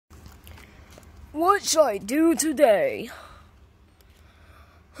What shall I do today?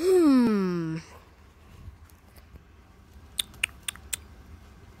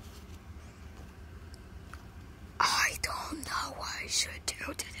 I don't know what I should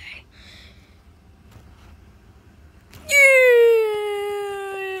do today.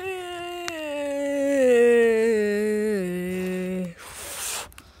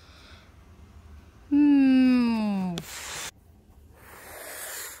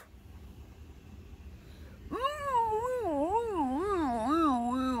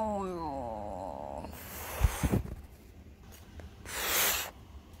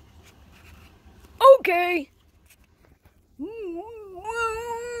 Okay.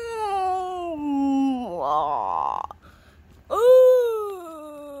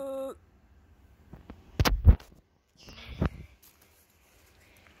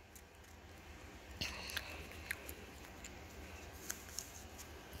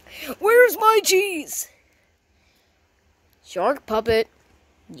 Where's my cheese? Shark puppet.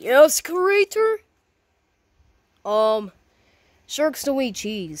 Yes, creator? Sharks don't eat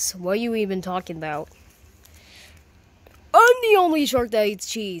cheese. What are you even talking about? I'm the only shark that eats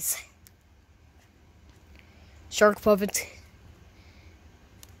cheese. Shark puppet.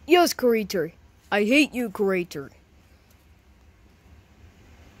 Yes, creator. I hate you, creator.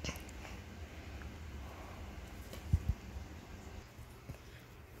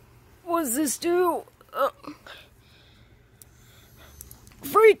 What's this do?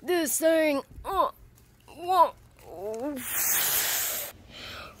 Freak this thing.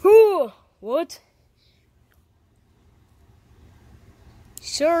 What?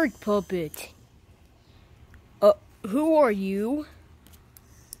 Shark puppet. Who are you?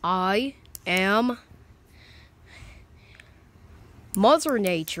 I am Mother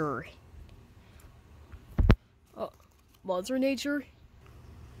Nature. Mother Nature?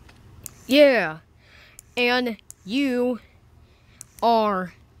 Yeah, and you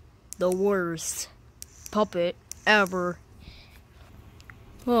are the worst puppet ever.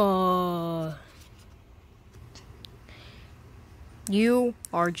 You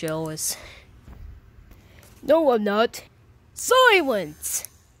are jealous. No, I'm not. Silence!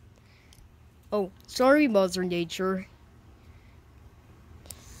 Oh, sorry, Mother Nature.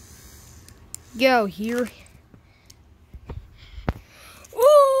 Get out here.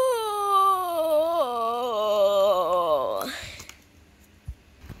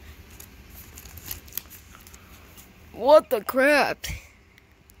 What the crap?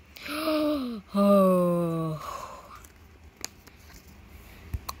 Oh.